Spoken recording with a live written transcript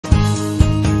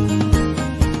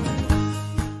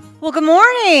Well, good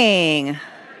morning.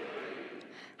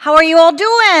 How are you all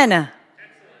doing?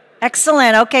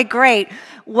 Excellent. Okay, great.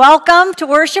 Welcome to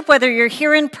worship, whether you're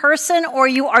here in person or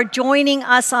you are joining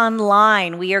us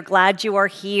online. We are glad you are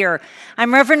here.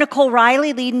 I'm Reverend Nicole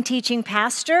Reilley, lead and teaching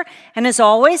pastor. And as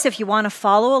always, if you want to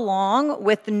follow along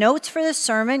with the notes for the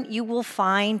sermon, you will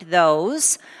find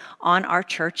those on our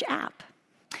church app.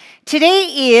 Today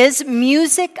is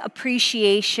Music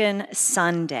Appreciation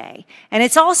Sunday, and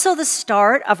it's also the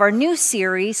start of our new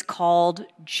series called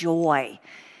Joy.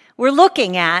 We're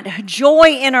looking at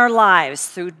joy in our lives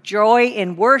through joy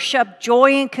in worship,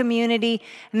 joy in community,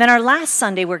 and then our last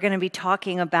Sunday we're going to be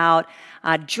talking about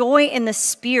joy in the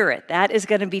Spirit. That is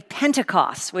going to be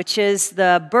Pentecost, which is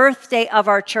the birthday of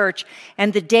our church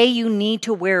and the day you need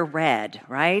to wear red,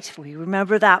 right? We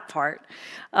remember that part.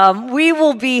 We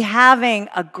will be having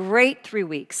a great 3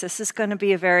 weeks. This is going to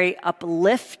be a very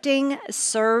uplifting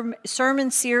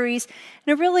sermon series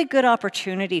and a really good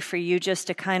opportunity for you just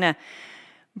to kind of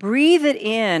breathe it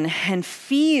in and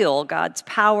feel God's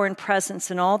power and presence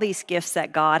and all these gifts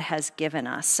that God has given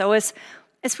us. So as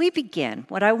we begin,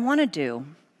 what I want to do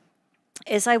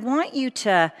is I want you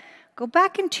to go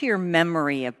back into your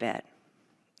memory a bit.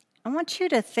 I want you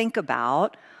to think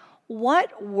about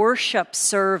what worship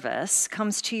service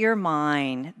comes to your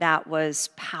mind that was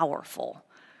powerful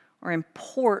or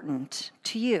important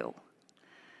to you.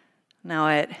 Now,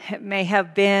 it may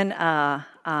have been a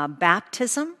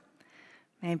baptism.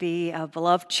 Maybe a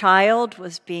beloved child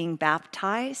was being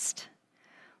baptized.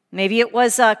 Maybe it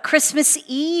was a Christmas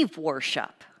Eve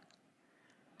worship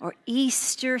or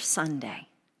Easter Sunday.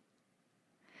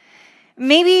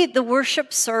 Maybe the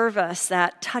worship service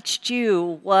that touched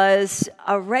you was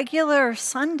a regular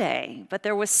Sunday, but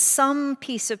there was some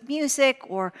piece of music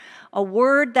or a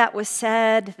word that was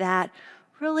said that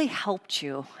really helped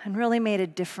you and really made a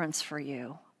difference for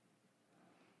you.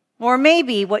 Or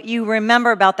maybe what you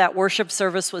remember about that worship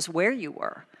service was where you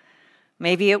were.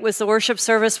 Maybe it was the worship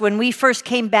service when we first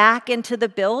came back into the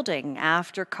building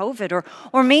after COVID,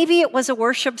 or maybe it was a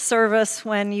worship service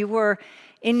when you were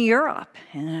in Europe,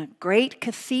 in a great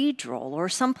cathedral, or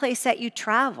someplace that you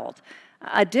traveled,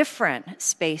 a different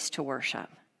space to worship.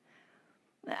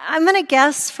 I'm going to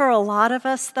guess for a lot of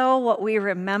us, though, what we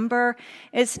remember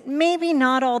is maybe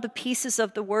not all the pieces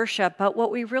of the worship, but what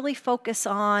we really focus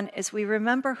on is we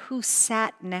remember who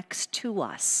sat next to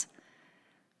us.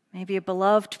 Maybe a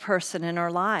beloved person in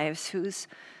our lives who's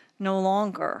no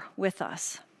longer with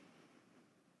us.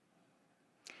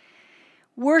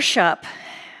 Worship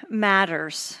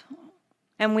matters,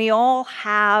 and we all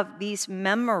have these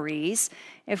memories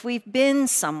if we've been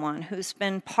someone who's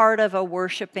been part of a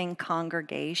worshiping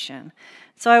congregation.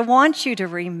 So I want you to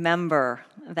remember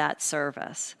that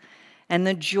service and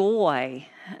the joy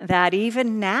that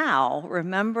even now,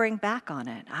 remembering back on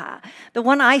it. The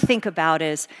one I think about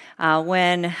is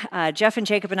when Jeff and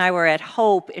Jacob and I were at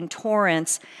Hope in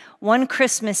Torrance. One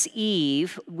Christmas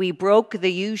Eve, we broke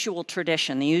the usual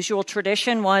tradition. The usual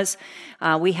tradition was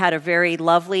we had a very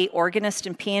lovely organist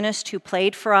and pianist who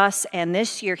played for us, and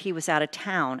this year he was out of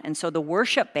town, and so the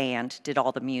worship band did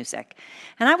all the music.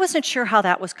 And I wasn't sure how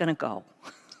that was going to go.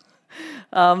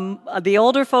 The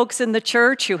older folks in the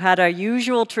church who had a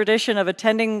usual tradition of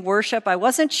attending worship, I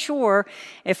wasn't sure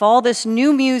if all this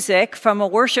new music from a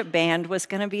worship band was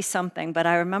going to be something, but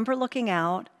I remember looking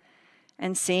out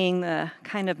and seeing the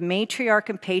kind of matriarch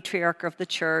and patriarch of the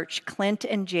church, Clint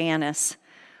and Janice,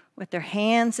 with their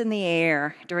hands in the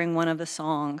air during one of the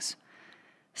songs.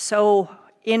 So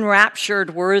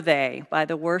enraptured were they by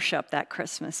the worship that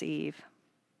Christmas Eve.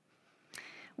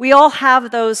 We all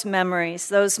have those memories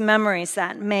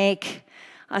that make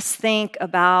us think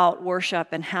about worship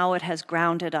and how it has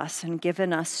grounded us and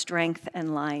given us strength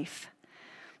and life.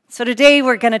 So today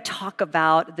we're going to talk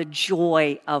about the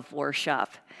joy of worship.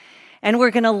 And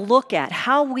we're going to look at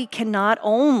how we can not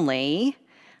only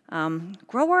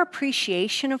grow our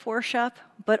appreciation of worship,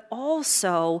 but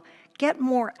also get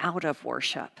more out of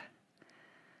worship.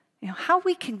 You know, how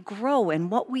we can grow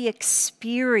in what we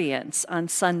experience on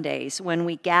Sundays when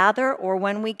we gather or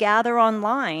when we gather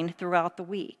online throughout the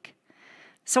week.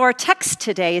 So our text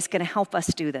today is going to help us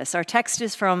do this. Our text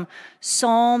is from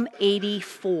Psalm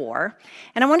 84.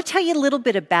 And I want to tell you a little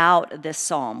bit about this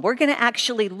psalm. We're going to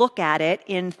actually look at it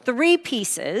in 3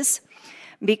 pieces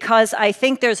because I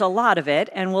think there's a lot of it,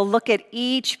 and we'll look at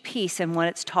each piece and what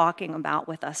it's talking about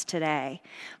with us today.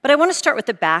 But I want to start with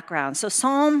the background. So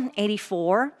Psalm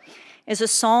 84 is a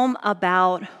psalm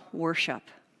about worship.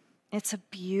 It's a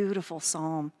beautiful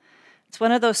psalm. It's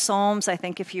one of those psalms, I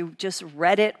think, if you just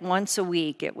read it once a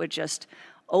week, it would just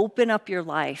open up your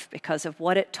life because of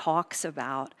what it talks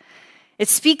about. It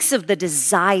speaks of the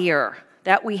desire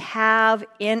that we have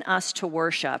in us to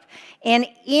worship. And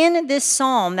in this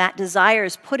psalm, that desire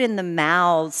is put in the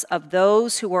mouths of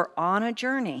those who are on a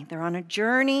journey. They're on a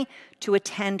journey to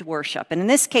attend worship. And in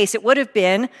this case, it would have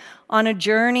been on a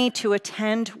journey to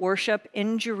attend worship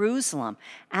in Jerusalem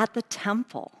at the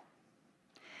temple.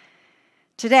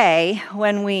 Today,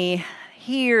 when we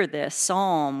hear this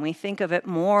psalm, we think of it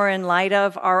more in light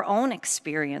of our own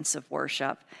experience of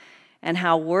worship and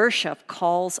how worship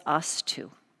calls us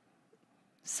to.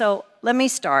 So let me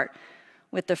start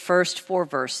with the first 4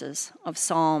 verses of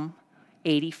Psalm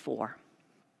 84.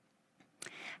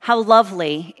 How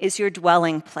lovely is your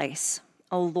dwelling place,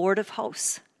 O Lord of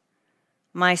hosts.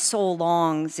 My soul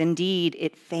longs, indeed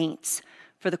it faints,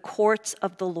 for the courts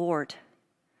of the Lord.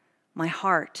 My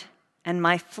heart and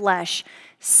my flesh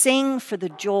sing for the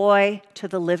joy to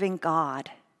the living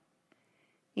God.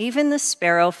 Even the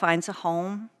sparrow finds a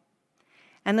home,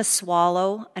 and the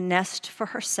swallow a nest for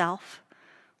herself,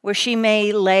 where she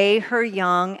may lay her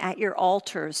young at your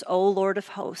altars, O Lord of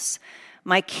hosts,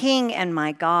 my King and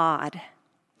my God.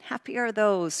 Happy are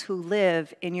those who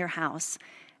live in your house,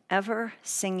 ever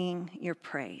singing your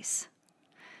praise.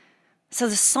 So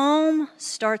the psalm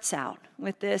starts out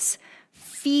with this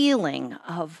feeling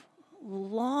of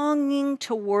longing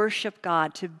to worship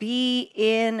God, to be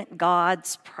in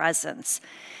God's presence.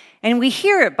 And we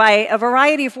hear it by a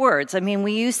variety of words. I mean,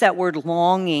 we use that word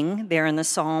longing there in the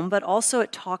psalm, but also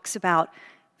it talks about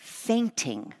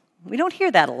fainting. We don't hear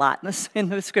that a lot in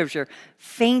the scripture,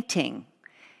 fainting.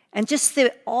 And just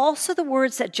also the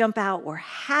words that jump out were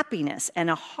happiness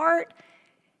and a heart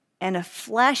and a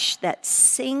flesh that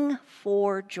sing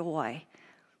for joy.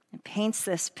 It paints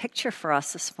this picture for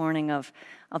us this morning of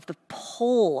the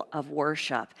pull of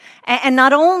worship. And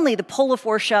not only the pull of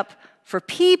worship for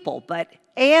people, but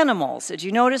animals. Did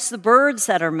you notice the birds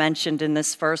that are mentioned in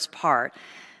this first part?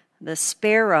 The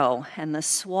sparrow and the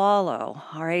swallow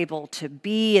are able to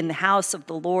be in the house of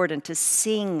the Lord and to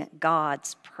sing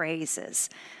God's praises.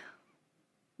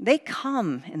 They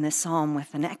come in this psalm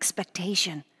with an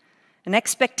expectation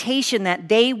that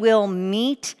they will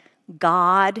meet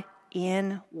God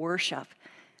in worship.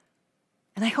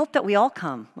 And I hope that we all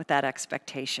come with that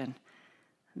expectation,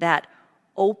 that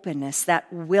openness,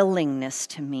 that willingness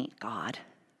to meet God.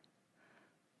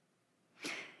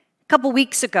 A couple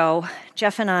weeks ago,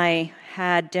 Jeff and I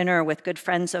had dinner with good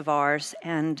friends of ours,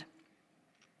 and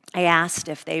I asked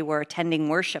if they were attending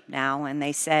worship now, and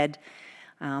they said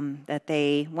that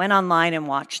they went online and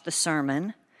watched the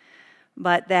sermon,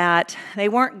 but that they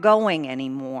weren't going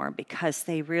anymore because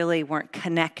they really weren't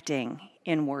connecting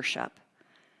in worship.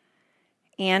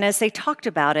 And as they talked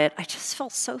about it, I just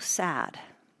felt so sad,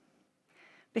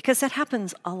 because that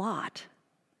happens a lot.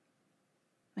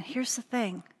 And here's the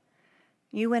thing.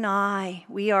 You and I,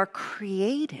 we are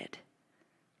created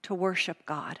to worship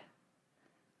God.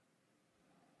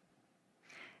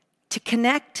 To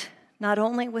connect not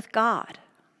only with God,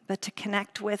 but to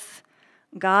connect with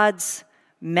God's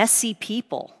messy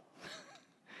people.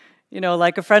 You know,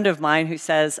 like a friend of mine who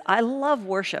says, I love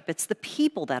worship. It's the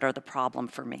people that are the problem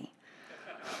for me.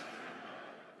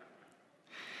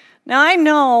 Now, I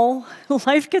know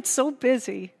life gets so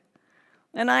busy,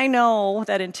 and I know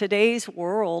that in today's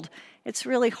world, it's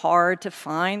really hard to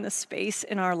find the space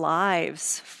in our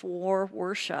lives for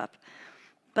worship.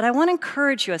 But I want to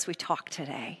encourage you as we talk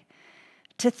today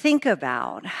to think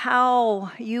about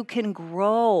how you can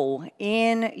grow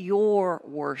in your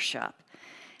worship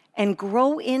and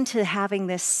grow into having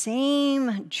this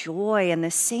same joy and the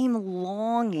same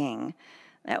longing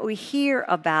that we hear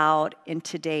about in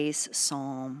today's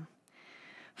psalm.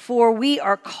 For we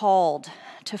are called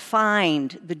to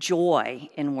find the joy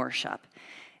in worship.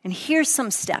 And here's some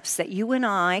steps that you and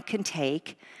I can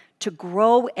take to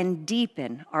grow and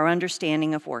deepen our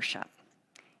understanding of worship.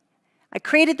 I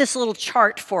created this little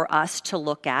chart for us to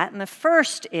look at, and the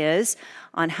first is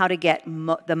on how to get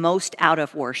the most out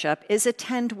of worship is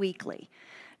attend weekly.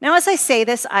 Now, as I say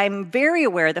this, I'm very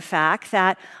aware of the fact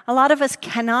that a lot of us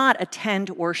cannot attend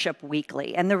worship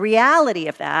weekly, and the reality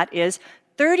of that is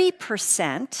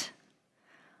 30%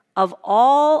 of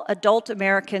all adult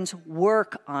Americans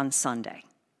work on Sunday.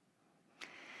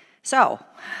 So,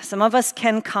 some of us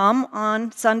can come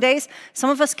on Sundays, some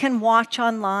of us can watch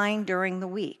online during the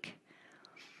week.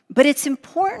 But it's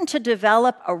important to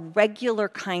develop a regular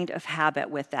kind of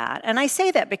habit with that. And I say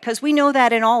that because we know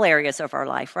that in all areas of our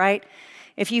life, right?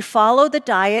 If you follow the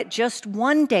diet just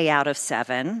one day out of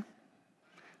 7,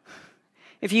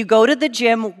 if you go to the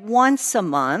gym once a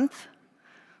month,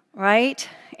 right?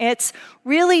 It's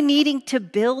really needing to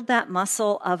build that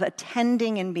muscle of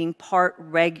attending and being part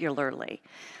regularly.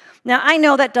 Now, I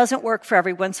know that doesn't work for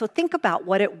everyone, so think about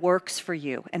what it works for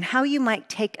you and how you might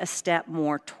take a step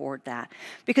more toward that.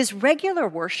 Because regular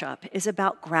worship is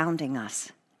about grounding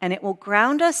us, and it will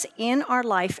ground us in our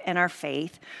life and our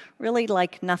faith, really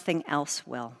like nothing else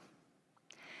will.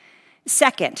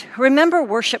 Second, remember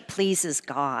worship pleases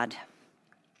God.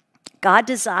 God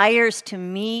desires to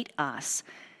meet us.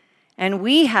 And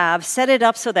we have set it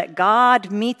up so that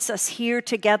God meets us here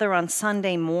together on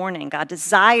Sunday morning. God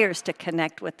desires to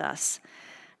connect with us.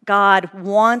 God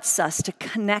wants us to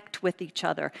connect with each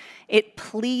other. It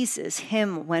pleases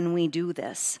Him when we do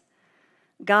this.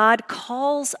 God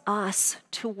calls us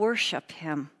to worship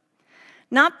Him.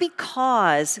 Not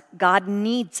because God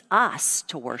needs us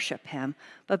to worship Him,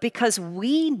 but because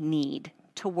we need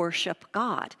to worship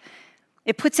God.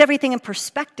 It puts everything in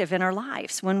perspective in our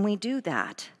lives when we do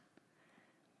that.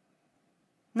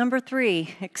 Number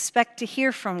 3, expect to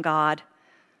hear from God.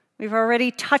 We've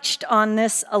already touched on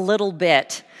this a little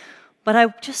bit, but I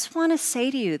just want to say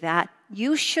to you that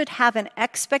you should have an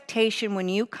expectation when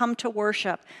you come to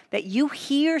worship that you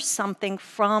hear something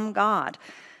from God.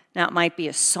 Now, it might be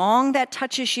a song that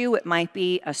touches you. It might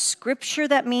be a scripture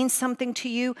that means something to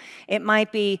you. It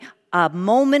might be a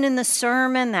moment in the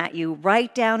sermon that you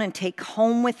write down and take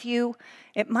home with you.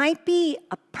 It might be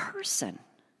a person,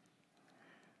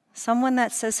 someone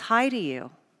that says hi to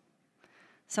you,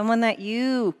 someone that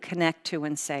you connect to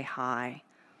and say hi.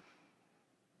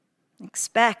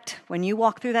 Expect when you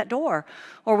walk through that door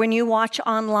or when you watch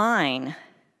online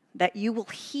that you will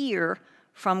hear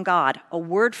from God, a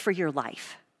word for your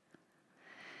life.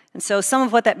 And so some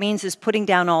of what that means is putting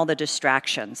down all the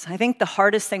distractions. I think the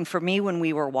hardest thing for me when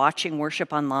we were watching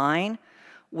worship online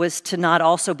was to not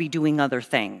also be doing other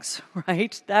things,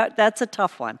 right? That's a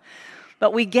tough one.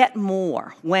 But we get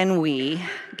more when we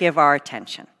give our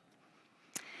attention.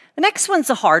 The next one's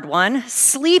a hard one.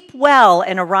 Sleep well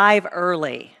and arrive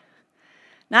early.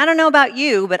 Now, I don't know about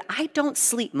you, but I don't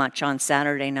sleep much on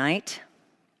Saturday night.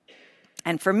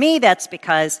 And for me, that's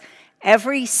because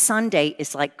every Sunday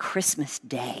is like Christmas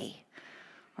Day,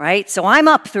 right? So I'm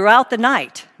up throughout the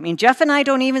night. I mean, Jeff and I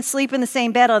don't even sleep in the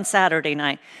same bed on Saturday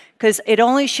night because it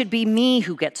only should be me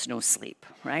who gets no sleep,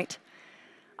 right?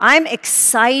 I'm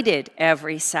excited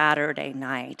every Saturday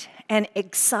night and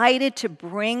excited to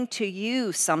bring to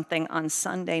you something on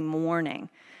Sunday morning.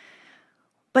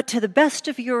 But to the best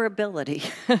of your ability,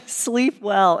 sleep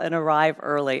well and arrive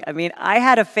early. I mean, I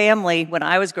had a family when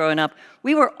I was growing up,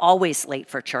 we were always late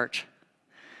for church.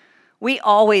 We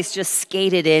always just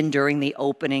skated in during the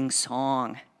opening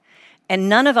song. And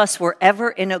none of us were ever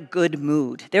in a good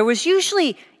mood. There was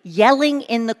usually yelling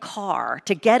in the car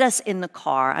to get us in the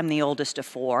car. I'm the oldest of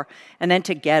 4, and then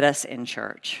to get us in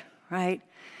church, right?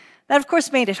 That, of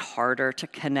course, made it harder to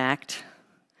connect.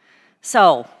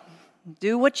 So,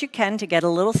 do what you can to get a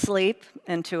little sleep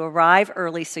and to arrive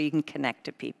early so you can connect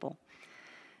to people.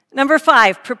 Number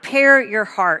 5, prepare your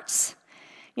hearts.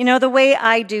 You know, the way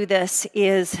I do this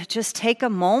is just take a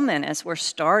moment as we're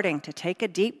starting to take a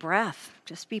deep breath.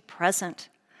 Just be present.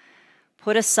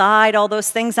 Put aside all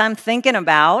those things I'm thinking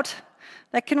about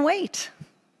that can wait.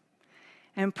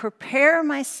 And prepare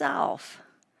myself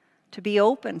to be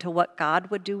open to what God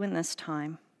would do in this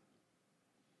time.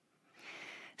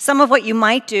 Some of what you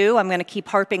might do, I'm going to keep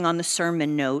harping on the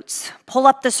sermon notes. Pull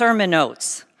up the sermon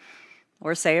notes,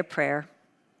 or say a prayer,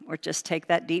 or just take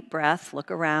that deep breath,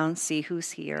 look around, see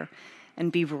who's here,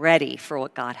 and be ready for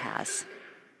what God has.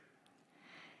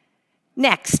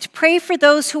 Next, pray for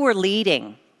those who are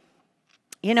leading.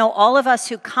 You know, all of us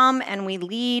who come and we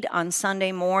lead on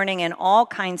Sunday morning in all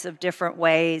kinds of different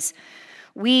ways,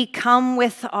 we come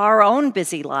with our own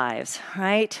busy lives,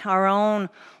 right? Our own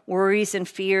worries and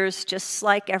fears, just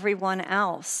like everyone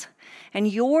else. And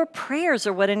your prayers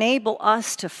are what enable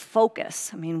us to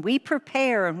focus. I mean, we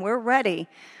prepare and we're ready,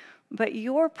 but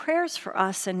your prayers for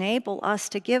us enable us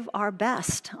to give our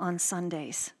best on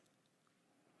Sundays.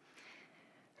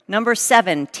 Number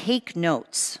 7, take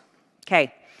notes.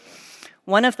 Okay,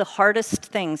 one of the hardest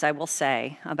things I will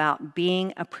say about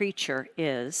being a preacher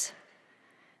is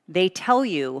they tell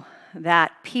you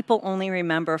that people only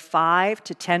remember 5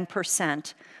 to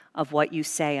 10% of what you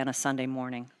say on a Sunday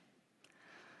morning.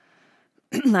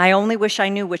 I only wish I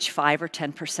knew which 5 or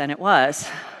 10% it was.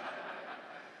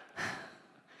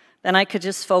 Then I could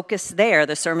just focus there.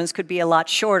 The sermons could be a lot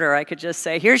shorter. I could just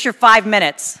say, here's your 5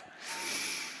 minutes.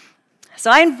 So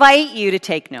I invite you to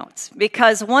take notes,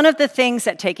 because one of the things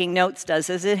that taking notes does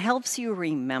is it helps you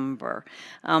remember.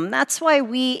 That's why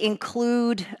we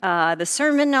include the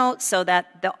sermon notes so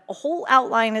that the whole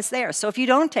outline is there. So if you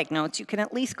don't take notes, you can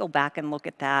at least go back and look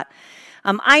at that.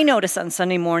 I notice on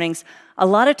Sunday mornings, a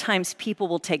lot of times people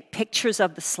will take pictures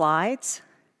of the slides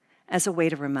as a way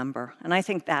to remember. And I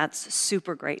think that's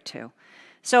super great too.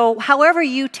 So however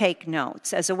you take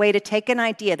notes, as a way to take an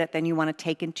idea that then you want to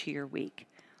take into your week.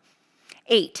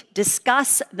 8,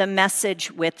 discuss the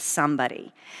message with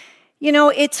somebody. You know,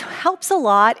 it helps a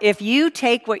lot if you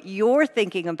take what you're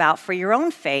thinking about for your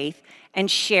own faith and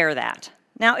share that.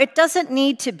 Now, it doesn't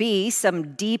need to be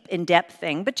some deep, in-depth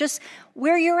thing, but just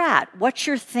where you're at, what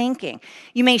you're thinking.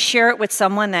 You may share it with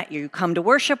someone that you come to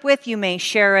worship with. You may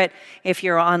share it if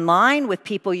you're online with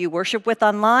people you worship with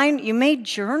online. You may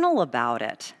journal about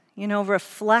it, you know,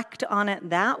 reflect on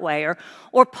it that way,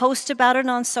 or post about it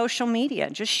on social media,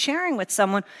 just sharing with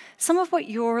someone some of what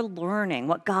you're learning,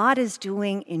 what God is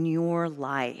doing in your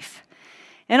life.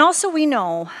 And also we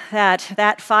know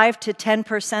that 5 to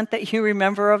 10% that you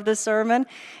remember of the sermon,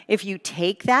 if you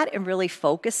take that and really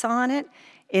focus on it,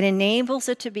 it enables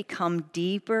it to become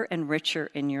deeper and richer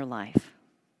in your life.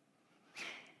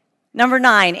 Number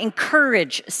 9,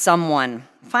 encourage someone.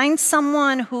 Find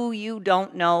someone who you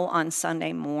don't know on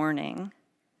Sunday morning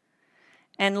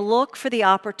and look for the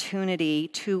opportunity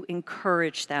to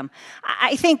encourage them.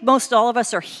 I think most all of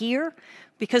us are here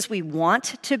because we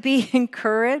want to be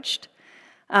encouraged.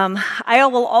 I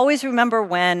will always remember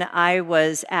when I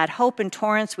was at Hope in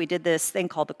Torrance, we did this thing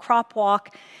called the crop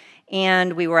walk,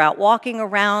 and we were out walking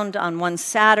around on one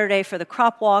Saturday for the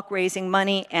crop walk, raising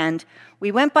money, and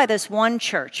we went by this one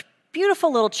church, beautiful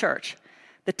little church.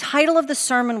 The title of the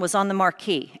sermon was on the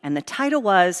marquee, and the title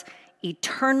was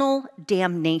Eternal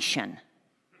Damnation.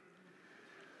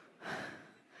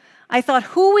 I thought,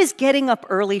 who is getting up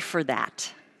early for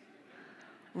that?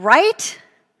 Right?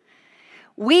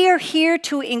 We are here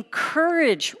to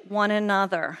encourage one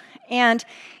another, and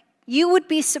you would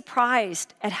be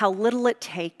surprised at how little it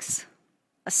takes.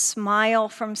 A smile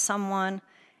from someone,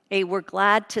 a we're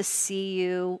glad to see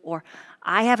you, or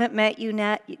I haven't met you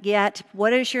yet.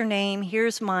 What is your name?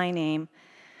 Here's my name.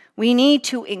 We need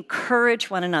to encourage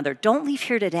one another. Don't leave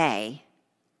here today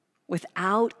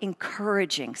without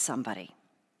encouraging somebody.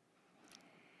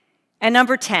 And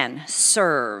number 10,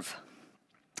 serve.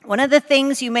 One of the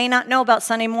things you may not know about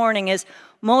Sunday morning is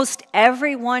most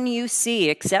everyone you see,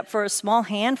 except for a small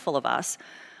handful of us,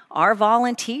 are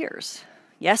volunteers.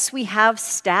 Yes, we have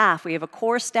staff. We have a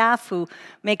core staff who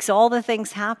makes all the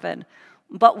things happen.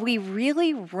 But we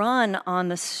really run on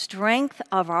the strength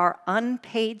of our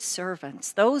unpaid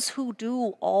servants, those who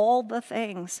do all the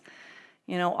things.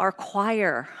 You know, our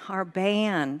choir, our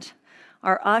band,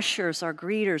 our ushers, our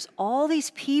greeters, all these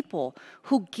people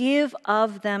who give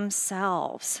of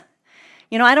themselves.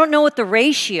 You know, I don't know what the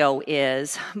ratio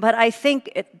is, but I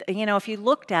think, if you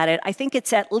looked at it, I think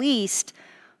it's at least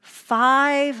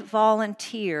 5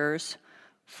 volunteers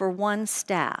for one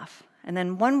staff. And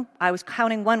then I was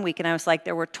counting one week, and I was like,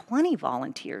 there were 20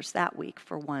 volunteers that week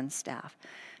for one staff,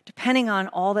 depending on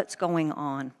all that's going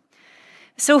on.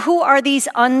 So who are these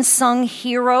unsung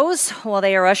heroes? Well,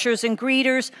 they are ushers and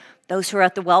greeters, those who are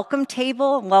at the welcome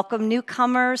table, welcome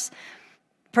newcomers,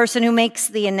 person who makes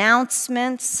the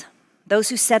announcements, those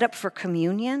who set up for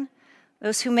communion,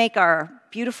 those who make our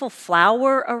beautiful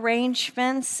flower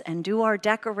arrangements and do our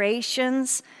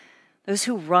decorations, those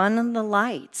who run the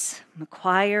lights, the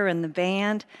choir and the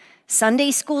band,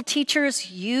 Sunday school teachers,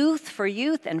 youth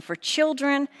and for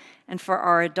children and for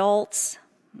our adults,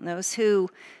 those who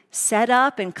set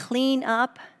up and clean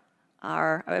up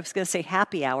our, I was going to say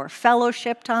happy hour,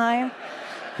 fellowship time.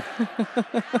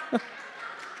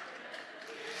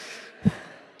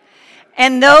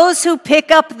 And those who pick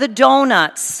up the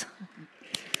donuts.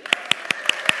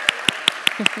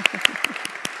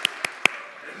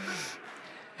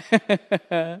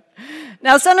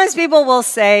 Now, sometimes people will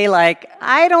say, like,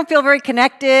 I don't feel very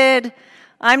connected.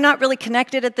 I'm not really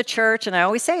connected at the church. And I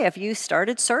always say, have you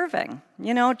started serving?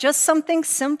 You know, just something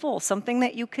simple, something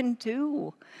that you can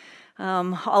do. A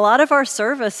lot of our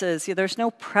services, there's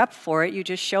no prep for it. You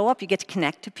just show up, you get to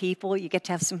connect to people, you get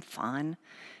to have some fun,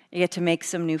 you get to make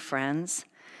some new friends.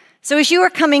 So as you were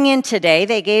coming in today,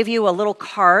 they gave you a little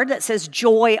card that says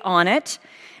joy on it,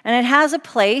 and it has a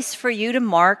place for you to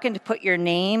mark and to put your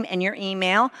name and your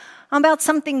email about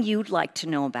something you'd like to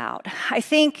know about. I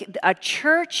think a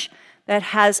church that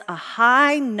has a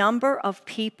high number of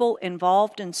people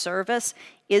involved in service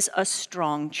is a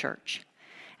strong church.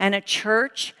 And a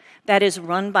church that is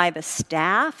run by the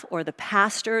staff or the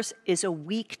pastors is a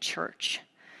weak church.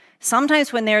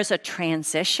 Sometimes when there's a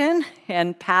transition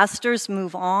and pastors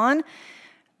move on,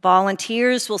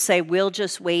 volunteers will say, we'll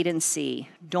just wait and see.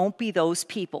 Don't be those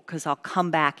people because I'll come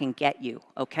back and get you,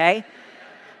 okay?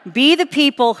 Be the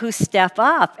people who step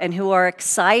up and who are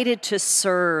excited to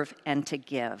serve and to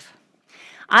give.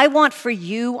 I want for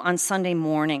you on Sunday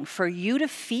morning, for you to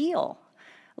feel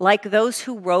like those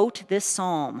who wrote this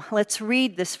psalm. Let's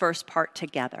read this first part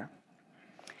together.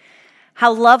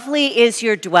 How lovely is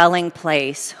your dwelling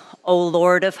place, O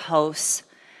Lord of hosts.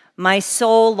 My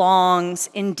soul longs,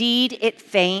 indeed it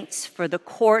faints, for the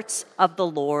courts of the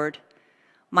Lord.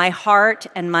 My heart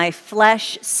and my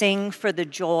flesh sing for the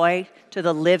joy to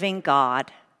the living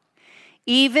God.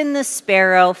 Even the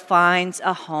sparrow finds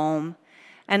a home,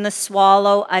 and the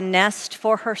swallow a nest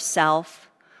for herself,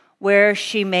 where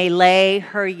she may lay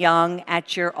her young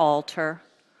at your altar.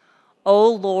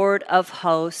 O Lord of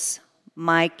hosts,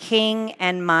 my King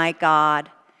and my God,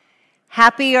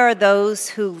 happy are those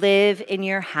who live in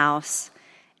your house,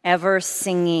 ever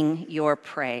singing your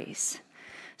praise.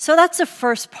 So that's the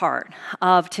first part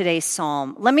of today's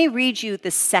psalm. Let me read you the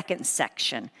second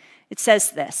section. It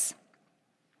says this: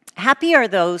 happy are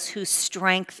those whose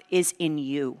strength is in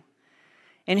you,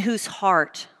 in whose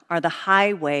heart are the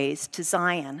highways to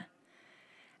Zion.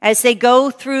 As they go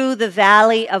through the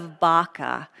valley of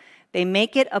Baca, they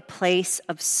make it a place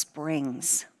of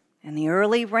springs, and the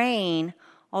early rain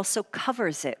also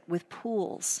covers it with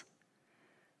pools.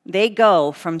 They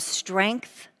go from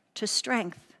strength to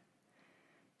strength.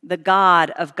 The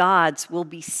God of gods will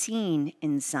be seen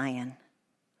in Zion.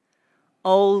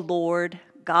 O Lord,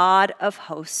 God of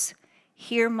hosts,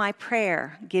 hear my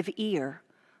prayer, give ear,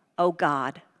 O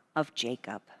God of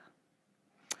Jacob.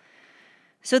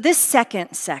 So this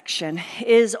second section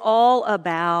is all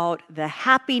about the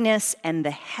happiness and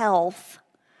the health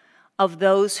of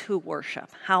those who worship,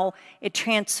 how it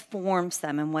transforms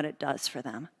them and what it does for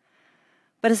them.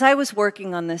 But as I was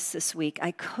working on this week, I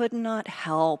could not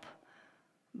help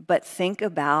but think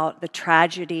about the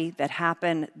tragedy that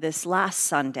happened this last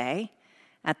Sunday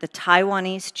at the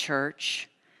Taiwanese church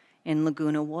in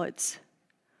Laguna Woods,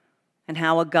 and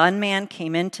how a gunman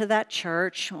came into that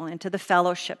church, into the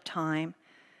fellowship time,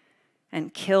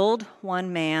 and killed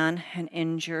one man and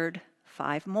injured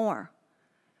 5 more.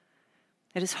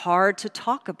 It is hard to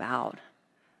talk about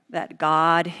that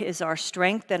God is our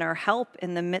strength and our help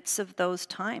in the midst of those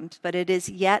times, but it is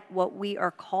yet what we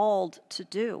are called to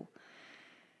do.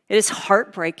 It is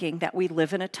heartbreaking that we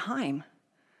live in a time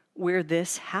where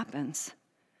this happens.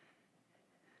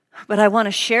 But I want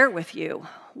to share with you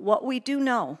what we do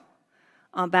know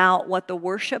about what the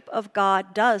worship of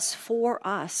God does for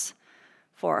us,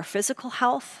 for our physical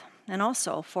health, and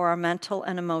also for our mental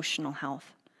and emotional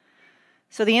health.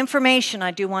 So the information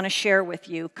I do want to share with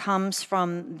you comes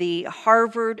from the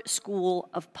Harvard School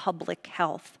of Public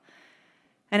Health.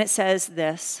 And it says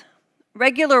this: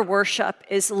 regular worship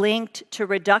is linked to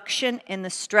reduction in the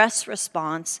stress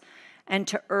response and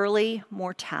to early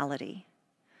mortality.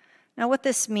 Now, what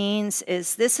this means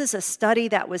is this is a study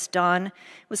that was done.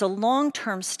 It was a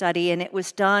long-term study, and it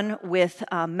was done with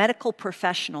medical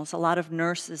professionals, a lot of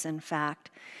nurses, in fact.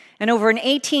 And over an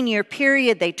 18-year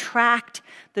period, they tracked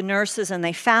the nurses, and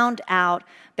they found out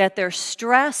that their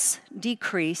stress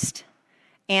decreased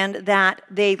and that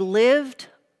they lived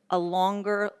a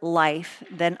longer life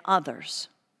than others.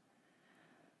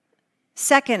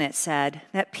 Second, it said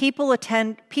that people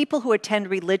who attend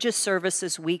religious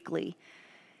services weekly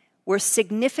were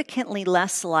significantly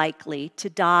less likely to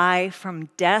die from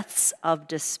deaths of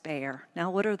despair.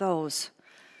 Now, what are those?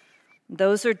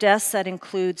 Those are deaths that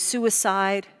include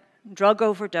suicide, drug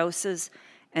overdoses,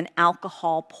 and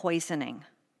alcohol poisoning.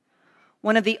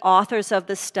 One of the authors of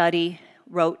the study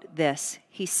wrote this.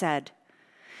 He said,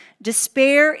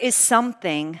 "Despair is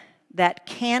something that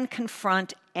can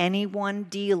confront anyone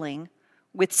dealing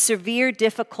with severe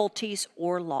difficulties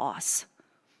or loss.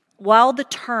 While the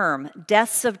term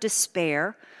deaths of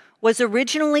despair was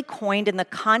originally coined in the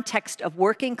context of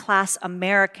working-class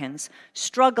Americans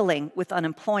struggling with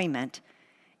unemployment,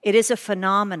 it is a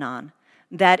phenomenon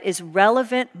that is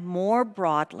relevant more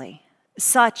broadly,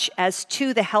 such as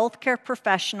to the healthcare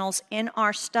professionals in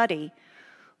our study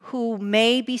who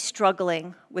may be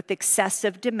struggling with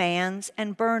excessive demands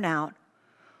and burnout,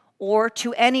 or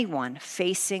to anyone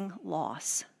facing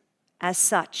loss. As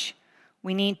such,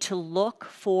 we need to look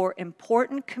for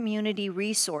important community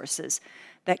resources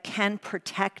that can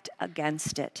protect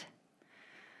against it."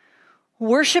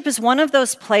 Worship is one of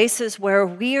those places where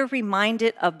we are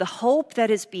reminded of the hope that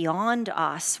is beyond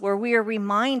us, where we are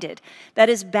reminded that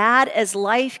as bad as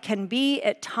life can be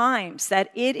at times, that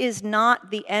it is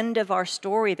not the end of our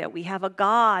story, that we have a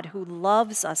God who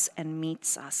loves us and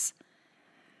meets us.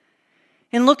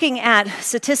 In looking at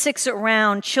statistics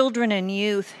around children and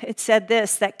youth, it said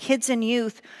this, that kids and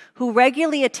youth who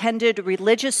regularly attended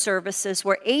religious services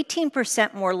were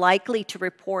 18% more likely to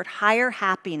report higher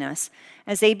happiness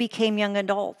as they became young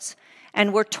adults,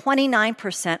 and were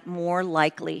 29% more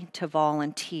likely to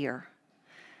volunteer.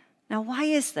 Now, why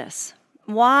is this?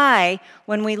 Why,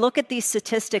 when we look at these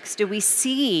statistics, do we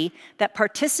see that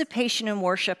participation in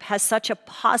worship has such a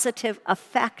positive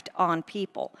effect on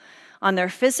people, on their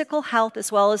physical health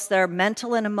as well as their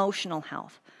mental and emotional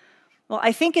health? Well,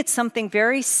 I think it's something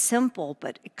very simple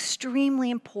but extremely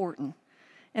important,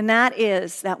 and that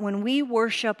is that when we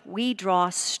worship, we draw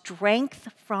strength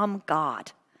from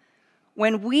God.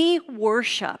 When we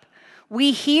worship,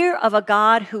 we hear of a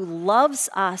God who loves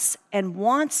us and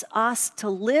wants us to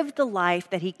live the life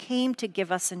that he came to give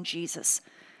us in Jesus.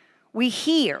 We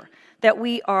hear that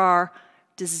we are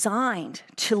designed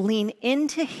to lean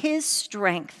into his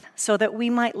strength so that we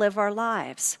might live our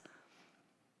lives.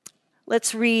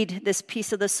 Let's read this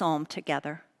piece of the psalm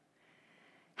together.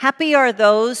 Happy are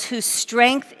those whose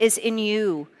strength is in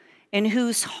you, in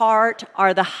whose heart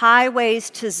are the highways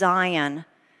to Zion.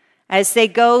 As they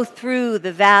go through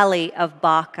the valley of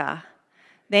Baca,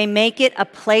 they make it a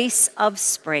place of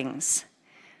springs,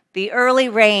 the early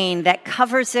rain that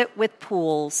covers it with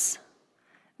pools.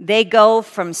 They go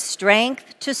from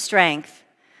strength to strength.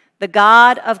 The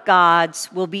God of gods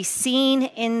will be seen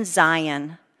in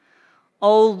Zion.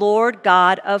 O Lord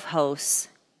God of hosts,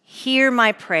 hear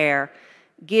my prayer.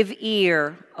 Give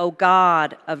ear, O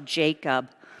God of Jacob.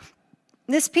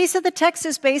 This piece of the text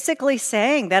is basically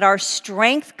saying that our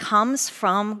strength comes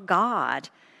from God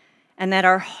and that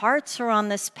our hearts are on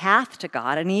this path to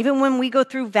God. And even when we go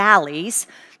through valleys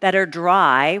that are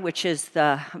dry, which is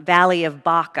the valley of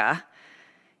Baca,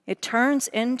 it turns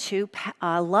into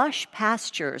lush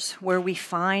pastures where we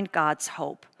find God's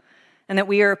hope, and that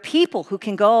we are a people who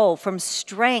can go from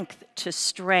strength to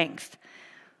strength.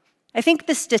 I think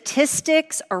the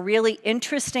statistics are really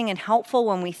interesting and helpful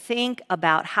when we think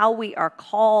about how we are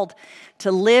called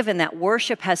to live, and that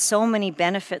worship has so many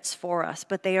benefits for us,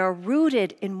 but they are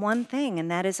rooted in one thing, and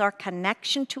that is our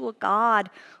connection to a God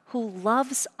who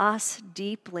loves us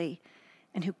deeply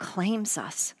and who claims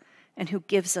us and who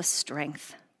gives us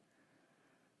strength.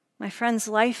 My friends,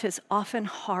 life is often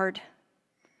hard.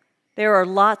 There are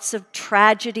lots of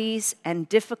tragedies and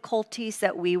difficulties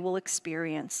that we will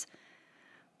experience.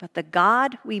 But the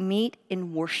God we meet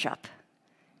in worship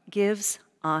gives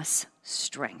us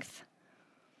strength.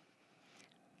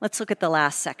 Let's look at the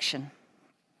last section.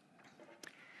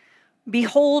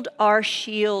 Behold our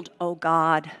shield, O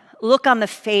God. Look on the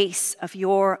face of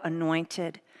your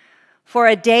anointed. For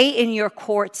a day in your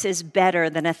courts is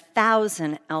better than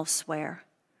 1,000 elsewhere.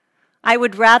 I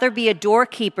would rather be a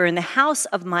doorkeeper in the house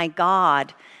of my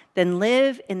God than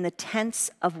live in the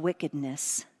tents of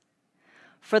wickedness.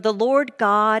 For the Lord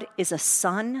God is a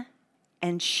sun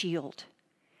and shield.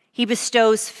 He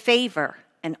bestows favor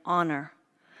and honor.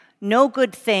 No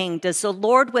good thing does the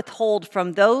Lord withhold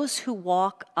from those who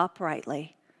walk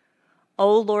uprightly.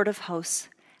 O Lord of hosts,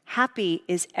 happy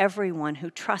is everyone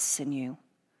who trusts in you.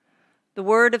 The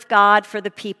word of God for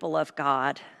the people of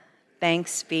God.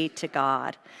 Thanks be to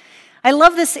God. I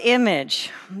love this image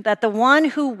that the one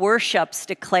who worships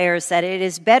declares that it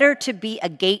is better to be a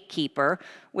gatekeeper,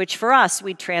 which for us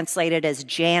we translate it as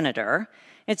janitor.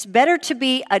 It's better to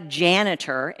be a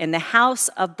janitor in the house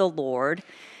of the Lord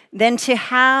than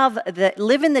to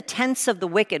live in the tents of the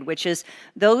wicked, which is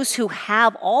those who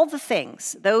have all the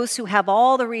things, those who have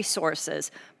all the resources,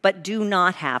 but do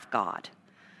not have God.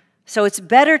 So it's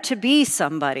better to be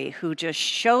somebody who just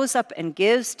shows up and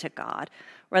gives to God,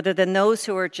 rather than those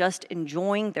who are just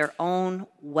enjoying their own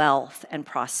wealth and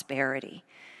prosperity.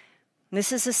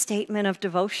 This is a statement of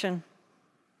devotion.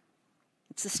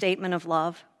 It's a statement of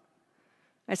love.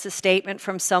 It's a statement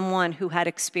from someone who had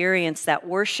experienced that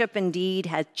worship indeed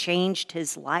had changed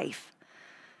his life.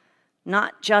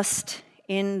 Not just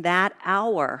in that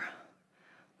hour,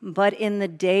 but in the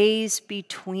days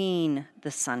between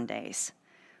the Sundays.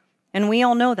 And we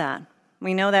all know that.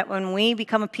 We know that when we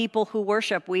become a people who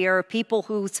worship, we are a people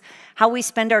how we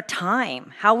spend our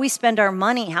time, how we spend our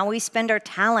money, how we spend our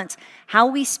talents, how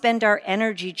we spend our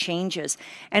energy changes.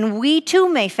 And we too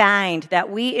may find that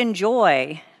we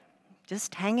enjoy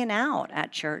just hanging out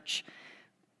at church,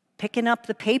 picking up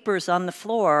the papers on the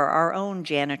floor our own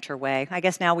janitor way. I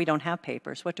guess now we don't have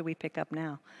papers. What do we pick up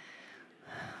now?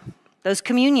 Those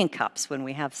communion cups when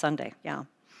we have Sunday, yeah.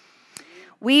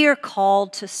 We are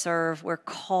called to serve. We're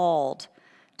called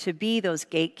to be those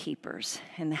gatekeepers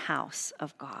in the house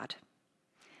of God.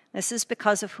 This is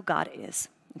because of who God is.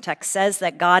 The text says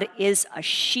that God is a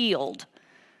shield.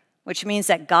 which means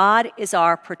that God is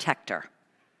our protector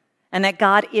and that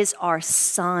God is our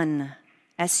sun,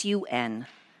 S-U-N.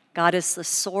 God is the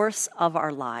source of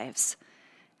our lives,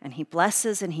 and he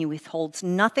blesses and he withholds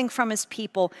nothing from his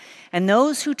people, and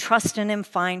those who trust in him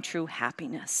find true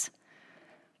happiness.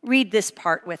 Read this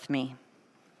part with me.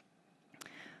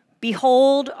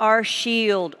 Behold our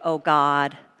shield, O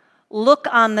God. Look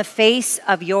on the face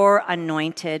of your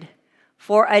anointed,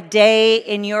 for a day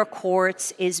in your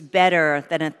courts is better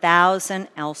than 1,000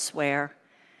 elsewhere.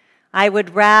 I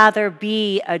would rather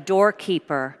be a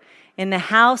doorkeeper in the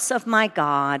house of my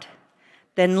God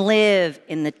than live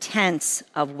in the tents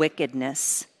of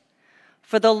wickedness.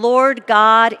 For the Lord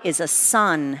God is a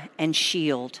sun and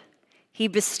shield. He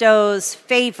bestows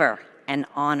favor and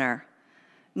honor.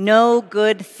 No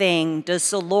good thing does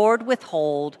the Lord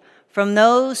withhold from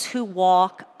those who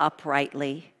walk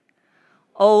uprightly.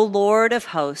 O Lord of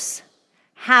hosts,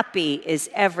 happy is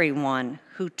everyone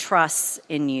who trusts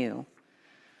in you.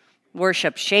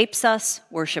 Worship shapes us,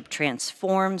 worship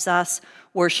transforms us,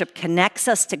 worship connects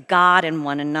us to God and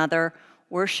one another.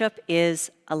 Worship is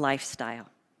a lifestyle.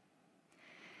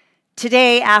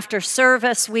 Today, after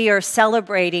service, we are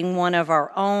celebrating one of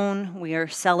our own. We are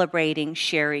celebrating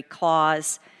Sherry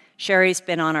Claus. Sherry's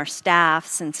been on our staff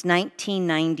since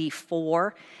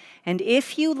 1994. And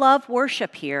if you love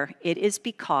worship here, it is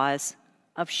because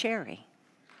of Sherry.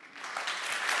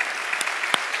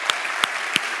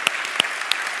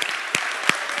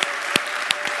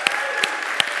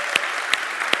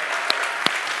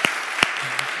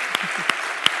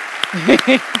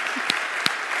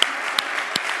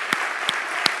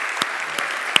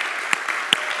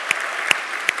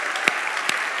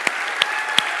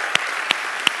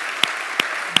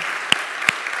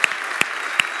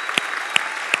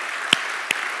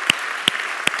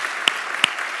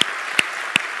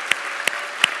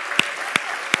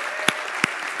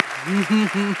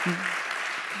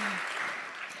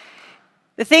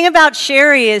 The thing about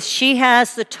Sherry is she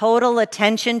has the total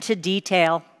attention to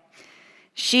detail.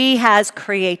 She has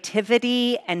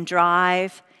creativity and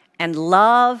drive and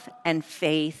love and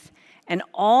faith, and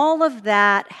all of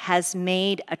that has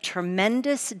made a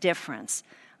tremendous difference.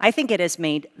 I think it has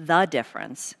made the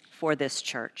difference for this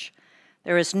church.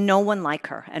 There is no one like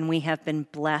her, and we have been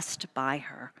blessed by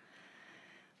her.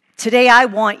 Today, I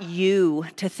want you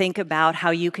to think about how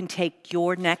you can take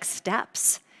your next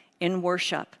steps in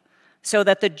worship so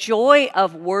that the joy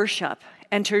of worship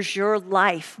enters your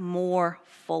life more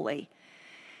fully.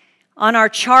 On our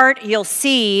chart, you'll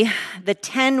see the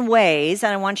 10 ways,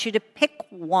 and I want you to pick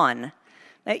one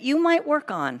that you might work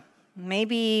on,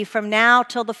 maybe from now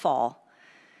till the fall.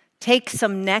 Take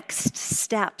some next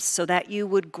steps so that you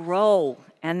would grow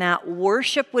and that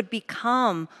worship would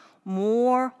become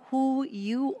more who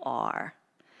you are.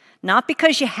 Not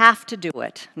because you have to do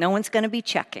it. No one's going to be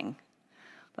checking.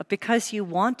 But because you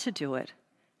want to do it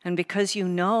and because you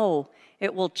know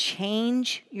it will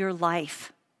change your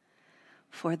life.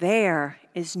 For there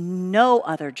is no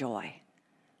other joy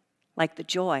like the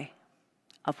joy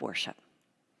of worship.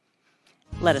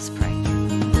 Let us pray.